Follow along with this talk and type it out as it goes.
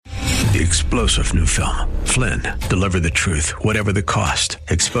The explosive new film, Flynn, deliver the truth, whatever the cost,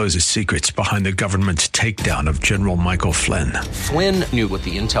 exposes secrets behind the government's takedown of General Michael Flynn. Flynn knew what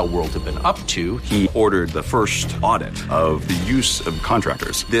the intel world had been up to. He ordered the first audit of the use of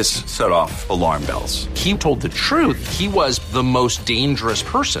contractors. This set off alarm bells. He told the truth. He was the most dangerous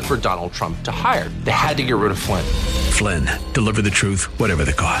person for Donald Trump to hire. They had to get rid of Flynn. Flynn, deliver the truth, whatever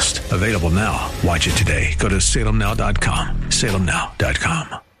the cost. Available now. Watch it today. Go to salemnow.com.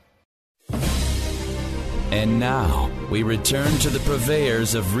 salemnow.com. And now, we return to the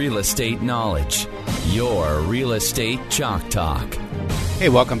purveyors of real estate knowledge, your Real Estate Chalk Talk. Hey,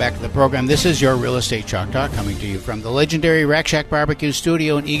 welcome back to the program. This is your Real Estate Chalk Talk, coming to you from the legendary Rack Shack Barbecue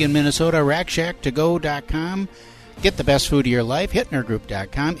Studio in Eagan, Minnesota, rackshacktogo.com. Get the best food of your life,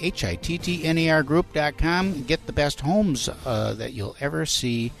 hittnergroup.com, hittnergroup.com. Get the best homes that you'll ever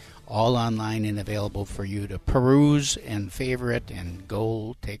see, all online and available for you to peruse and favorite and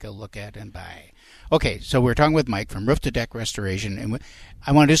go take a look at and buy. Okay, so we're talking with Mike from Roof to Deck Restoration, and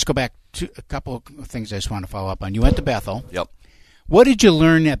I want to just go back to a couple of things I just want to follow up on. You went to Bethel. Yep. What did you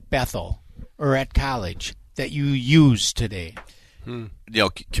learn at Bethel or at college that you use today?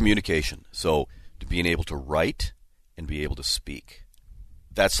 Communication. So being able to write and be able to speak.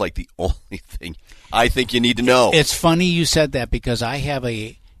 That's like the only thing I think you need to know. It's funny you said that because I have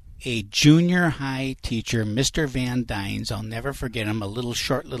a junior high teacher, Mr. Van Dynes. I'll never forget him, a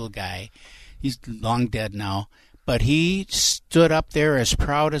short little guy. He's long dead now. But he stood up there as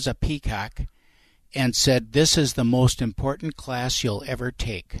proud as a peacock and said, "This is the most important class you'll ever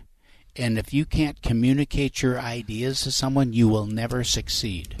take. And if you can't communicate your ideas to someone, you will never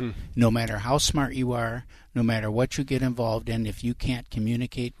succeed. No matter how smart you are, no matter what you get involved in, if you can't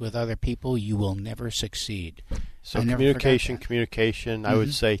communicate with other people, you will never succeed." So communication, I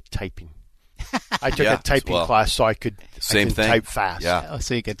would say typing. I took a typing class so I could type fast. Yeah. Oh,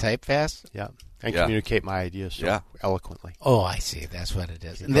 so you could type fast? Yeah. And communicate my ideas eloquently. Oh, I see. That's what it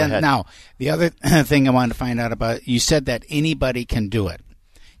is. And then now, the other thing I wanted to find out about, you said that anybody can do it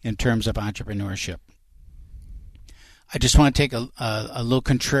in terms of entrepreneurship. I just want to take a little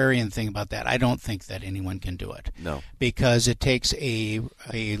contrarian thing about that. I don't think that anyone can do it. No. Because it takes a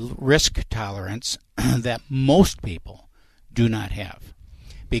risk tolerance that most people do not have.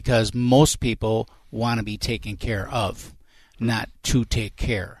 Because most people want to be taken care of, not to take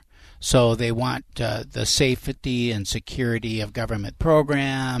care. So they want the safety and security of government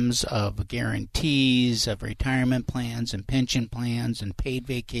programs, of guarantees, of retirement plans and pension plans and paid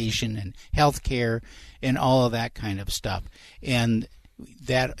vacation and health care and all of that kind of stuff. And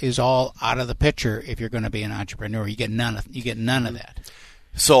that is all out of the picture if you're going to be an entrepreneur. You get none of that.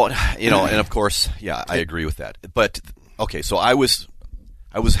 So, and of course, I agree with that. But, okay, so I was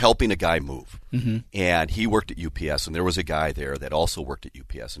helping a guy move, and he worked at UPS, and there was a guy there that also worked at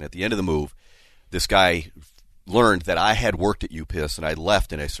UPS. And at the end of the move, this guy learned that I had worked at UPS, and I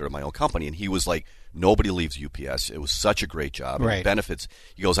left, and I started my own company. And he was like, "Nobody leaves UPS. It was such a great job. Right. And benefits."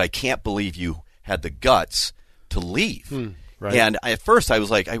 He goes, "I can't believe you had the guts to leave." Right. And at first, I was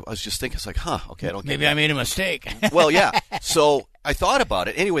just thinking, it's like, okay, I don't get Maybe I made a mistake. Well, yeah. So I thought about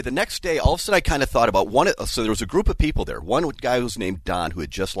it. Anyway, the next day, all of a sudden, I kind of thought about so there was a group of people there. One guy was named Don, who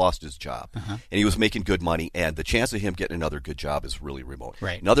had just lost his job, and he was making good money, and the chance of him getting another good job is really remote.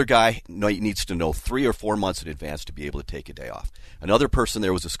 Right. Another guy needs to know 3 or 4 months in advance to be able to take a day off. Another person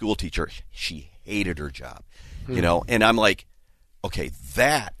there was a school teacher. She hated her job, and I'm like, okay,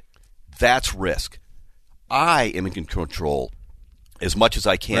 that's risk. I am in control as much as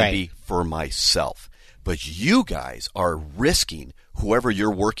I can be for myself. But you guys are risking whoever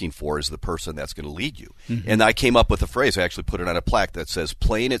you're working for is the person that's going to lead you. And I came up with a phrase. I actually put it on a plaque that says,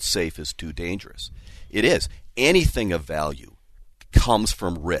 "Playing it safe is too dangerous." It is. Anything of value comes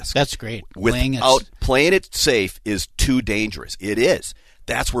from risk. That's great. Playing it safe is too dangerous. It is.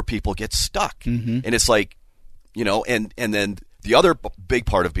 That's where people get stuck. And it's like, and then the other big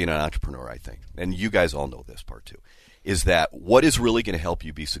part of being an entrepreneur, I think, and you guys all know this part too, is that what is really going to help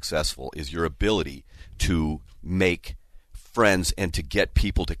you be successful is your ability to make friends and to get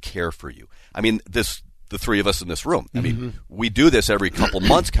people to care for you. I mean, the three of us in this room, I mean, we do this every couple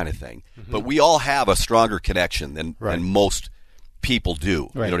months kind of thing, but we all have a stronger connection than most people do.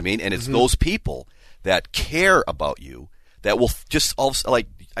 You know what I mean? And it's those people that care about you that will just like,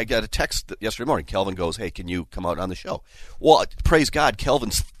 I got a text yesterday morning. Kelvin goes, "Hey, can you come out on the show?" Well, praise God,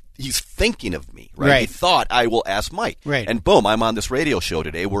 he's thinking of me, right? He thought I will ask Mike. Right. And boom, I'm on this radio show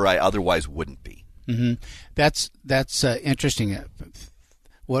today where I otherwise wouldn't be. That's interesting.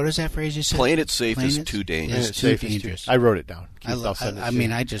 What is that phrase you said? Playing it safe is too dangerous. It's too dangerous. I wrote it down.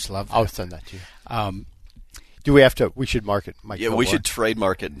 I just love that. I'll send that to you. Do we have to? We should market Mike. Yeah, we should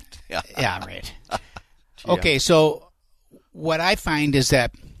trademark it. Yeah, yeah, right. Okay, so what I find is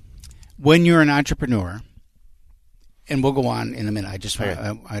that when you're an entrepreneur, and we'll go on in a minute. I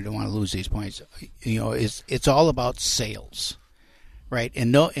don't want to lose these points. It's all about sales, right?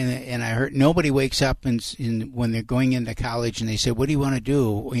 And I heard nobody wakes up and when they're going into college and they say, "What do you want to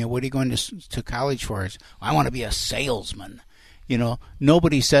do? What are you going to college for?" I want to be a salesman.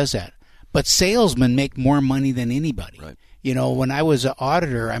 Nobody says that. But salesmen make more money than anybody. Right. When I was an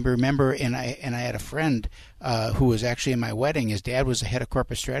auditor, I remember, and I had a friend who was actually in my wedding. His dad was the head of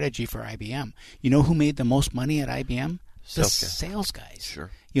corporate strategy for IBM. You know who made the most money at IBM? The sales guys.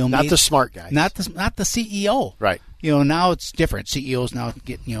 Sure. Not the smart guys. Not the CEO. Right. Now it's different. CEOs now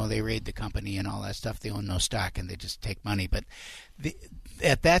get, they raid the company and all that stuff. They own no stock and they just take money. But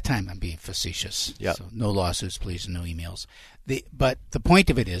at that time, I'm being facetious. Yeah. So no lawsuits, please, and no emails. But the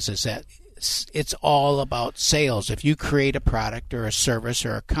point of it is that it's all about sales. If you create a product or a service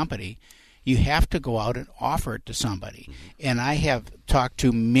or a company, you have to go out and offer it to somebody. Mm-hmm. And I have talked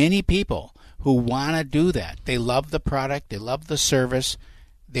to many people who want to do that. They love the product. They love the service.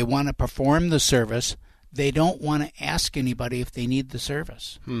 They want to perform the service. They don't want to ask anybody if they need the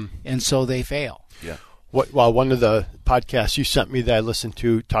service. And so they fail. Yeah. Well, one of the podcasts you sent me that I listened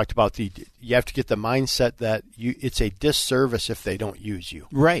to talked about you have to get the mindset that it's a disservice if they don't use you.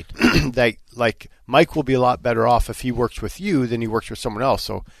 Right. Like Mike will be a lot better off if he works with you than he works with someone else.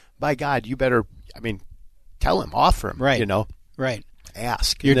 So, by God, you better, tell him, offer him. Right. Right.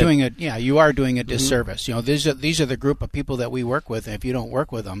 Ask. You are doing a disservice. These are the group of people that we work with. And if you don't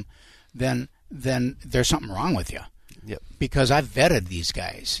work with them, then there's something wrong with you. Yep. Because I've vetted these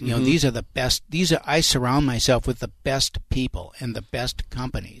guys. These are the best. I surround myself with the best people and the best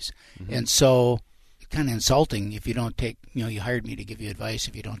companies. Mm-hmm. And so it's kind of insulting if you don't take, you hired me to give you advice.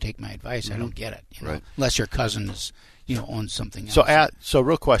 If you don't take my advice, I don't get it. Right. Unless your cousin is, owns something else. So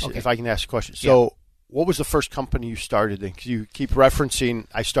real question, if I can ask a question. So what was the first company you started in? Because you keep referencing,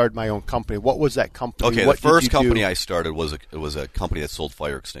 I started my own company. What was that company? Okay, the first company I started was a company that sold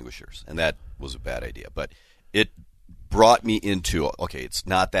fire extinguishers, and that was a bad idea. But it brought me into, it's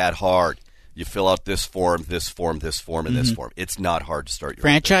not that hard. You fill out this form, this form, this form, and this form. It's not hard to start your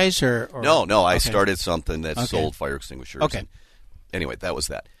franchise or No, I started something that sold fire extinguishers. Okay. Anyway, that was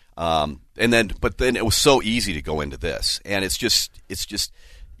that. But then it was so easy to go into this, and it's just,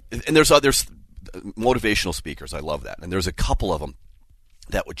 and there's motivational speakers. I love that, and there's a couple of them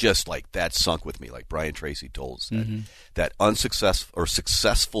that would just that sunk with me, like Brian Tracy told us that unsuccessful or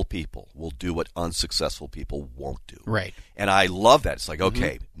successful people will do what unsuccessful people won't do. Right. And I love that. It's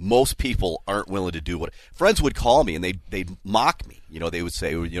okay, most people aren't willing to do what friends would call me and they'd mock me. They would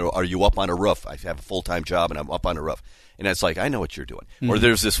say, are you up on a roof? I have a full-time job and I'm up on a roof. And it's I know what you're doing. Or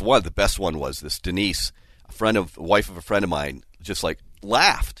there's this one, the best one was this Denise, wife of a friend of mine, just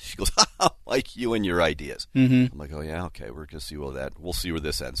laughed. She goes, "I like you and your ideas." I'm like, "Oh yeah, okay. We're gonna see we'll see where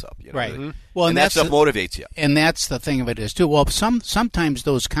this ends up." Right. Really. Well, and that stuff motivates you. And that's the thing of it is too. Well, sometimes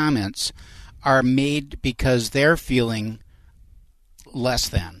those comments are made because they're feeling less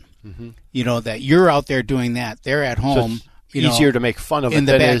than. That you're out there doing that. They're at home. So easier to make fun of it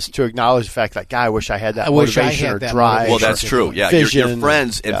than it is to acknowledge the fact that, God, I wish I had that motivation or drive. Well, that's true. Yeah, your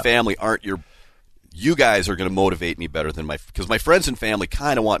friends and family aren't your. You guys are going to motivate me better than because my friends and family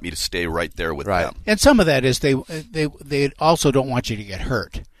kind of want me to stay right there with them. And some of that is they also don't want you to get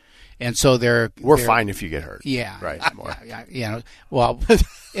hurt, and so we're fine if you get hurt. Yeah, right. Well,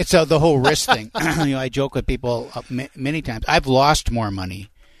 it's the whole risk thing. I joke with people many times. I've lost more money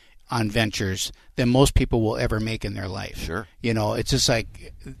on ventures than most people will ever make in their life. Sure. It's just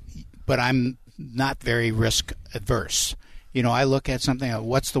but I'm not very risk adverse. I look at something,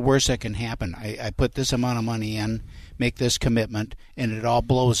 what's the worst that can happen? I put this amount of money in, make this commitment, and it all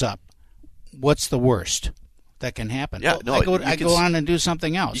blows up. What's the worst that can happen? Yeah, I go on and do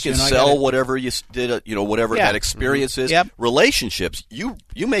something else. You can sell whatever you did, whatever that experience is. Yep. Relationships, you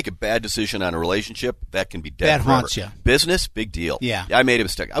make a bad decision on a relationship, that can be dead that forever. Haunts you. Business, big deal. Yeah. I made a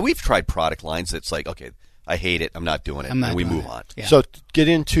mistake. We've tried product lines that's okay, I hate it, I'm not doing it, and we move on. Yeah. So get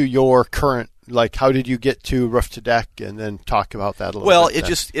into your current, how did you get to Roof to Deck, and then talk about that a little bit? Well,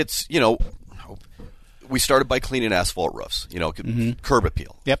 it's we started by cleaning asphalt roofs, curb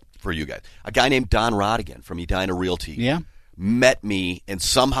appeal. Yep. For you guys. A guy named Don Rodigan from Edina Realty met me, and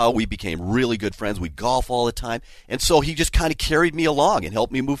somehow we became really good friends. We golf all the time, and so he just kind of carried me along and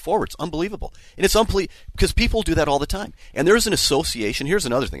helped me move forward. It's unbelievable. And it's because people do that all the time. And there's an association. Here's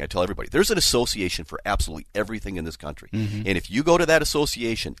another thing I tell everybody. There's an association for absolutely everything in this country. And if you go to that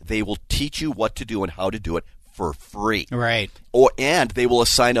association, they will teach you what to do and how to do it for free. Right. And they will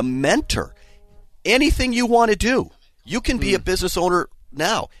assign a mentor. anything you want to do. You can be a business owner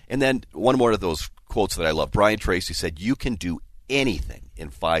now. And then one more of those quotes that I love. Brian Tracy said, you can do anything in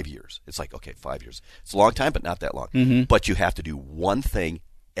 5 years. It's like, okay, 5 years. It's a long time, but not that long. But you have to do one thing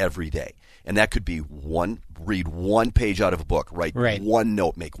every day. And that could be read one page out of a book, write one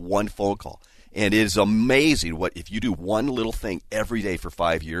note, make one phone call. And it is amazing what if you do one little thing every day for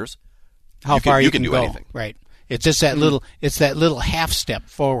 5 years, how far you can do go. anything. Right. It's just that little half step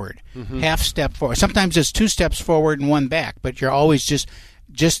forward. Half step forward. Sometimes it's 2 steps forward and 1 back, but you're always just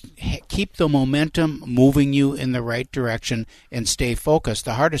keep the momentum moving you in the right direction and stay focused.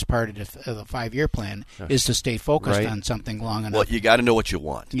 The hardest part of the 5-year plan is to stay focused on something long enough. Well, you got to know what you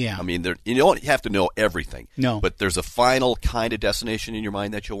want. Yeah. I mean, you don't have to know everything. No. But there's a final kind of destination in your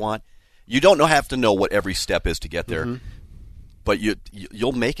mind that you want. You don't have to know what every step is to get there, but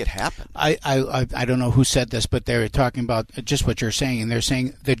you'll make it happen. I don't know who said this, but they were talking about just what you're saying, and they're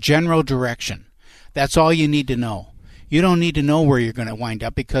saying the general direction. That's all you need to know. You don't need to know where you're going to wind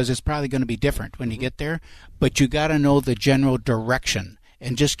up because it's probably going to be different when you get there, but you got to know the general direction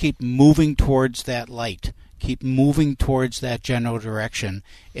and just keep moving towards that light. Keep moving towards that general direction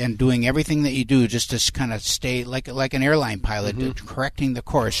and doing everything that you do just to kind of stay like an airline pilot, correcting the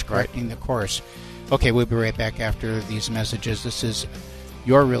course. Okay, we'll be right back after these messages. This is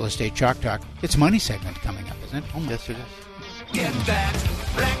your Real Estate Chalk Talk. It's Money segment coming up, isn't it? Oh, yes, it is. Get that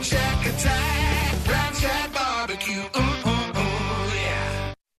Rack Shack attack, Rack Shack barbecue,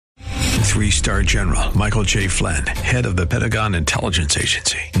 yeah. 3-star General Michael J. Flynn, head of the Pentagon Intelligence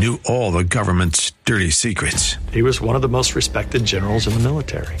Agency, knew all the government's dirty secrets. He was one of the most respected generals in the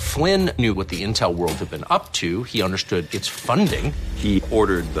military. Flynn knew what the intel world had been up to. He understood its funding. He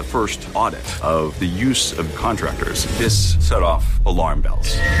ordered the first audit of the use of contractors. This set off alarm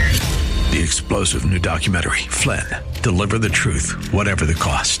bells. The explosive new documentary, Flynn, Deliver the Truth, Whatever the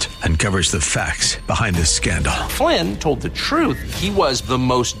Cost, uncovers the facts behind this scandal. Flynn told the truth. He was the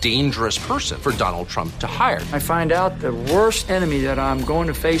most dangerous person for Donald Trump to hire. I find out the worst enemy that I'm going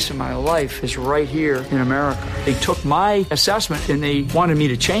to face in my life is right here in America. They took my assessment and they wanted me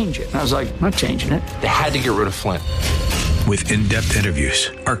to change it. And I was like, I'm not changing it. They had to get rid of Flynn. With in-depth interviews,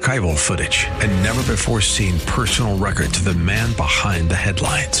 archival footage, and never-before-seen personal records of the man behind the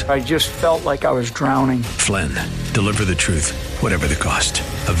headlines. I just felt like I was drowning. Flynn, Deliver the Truth, Whatever the Cost.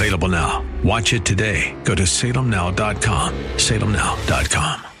 Available now. Watch it today. Go to salemnow.com.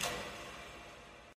 salemnow.com.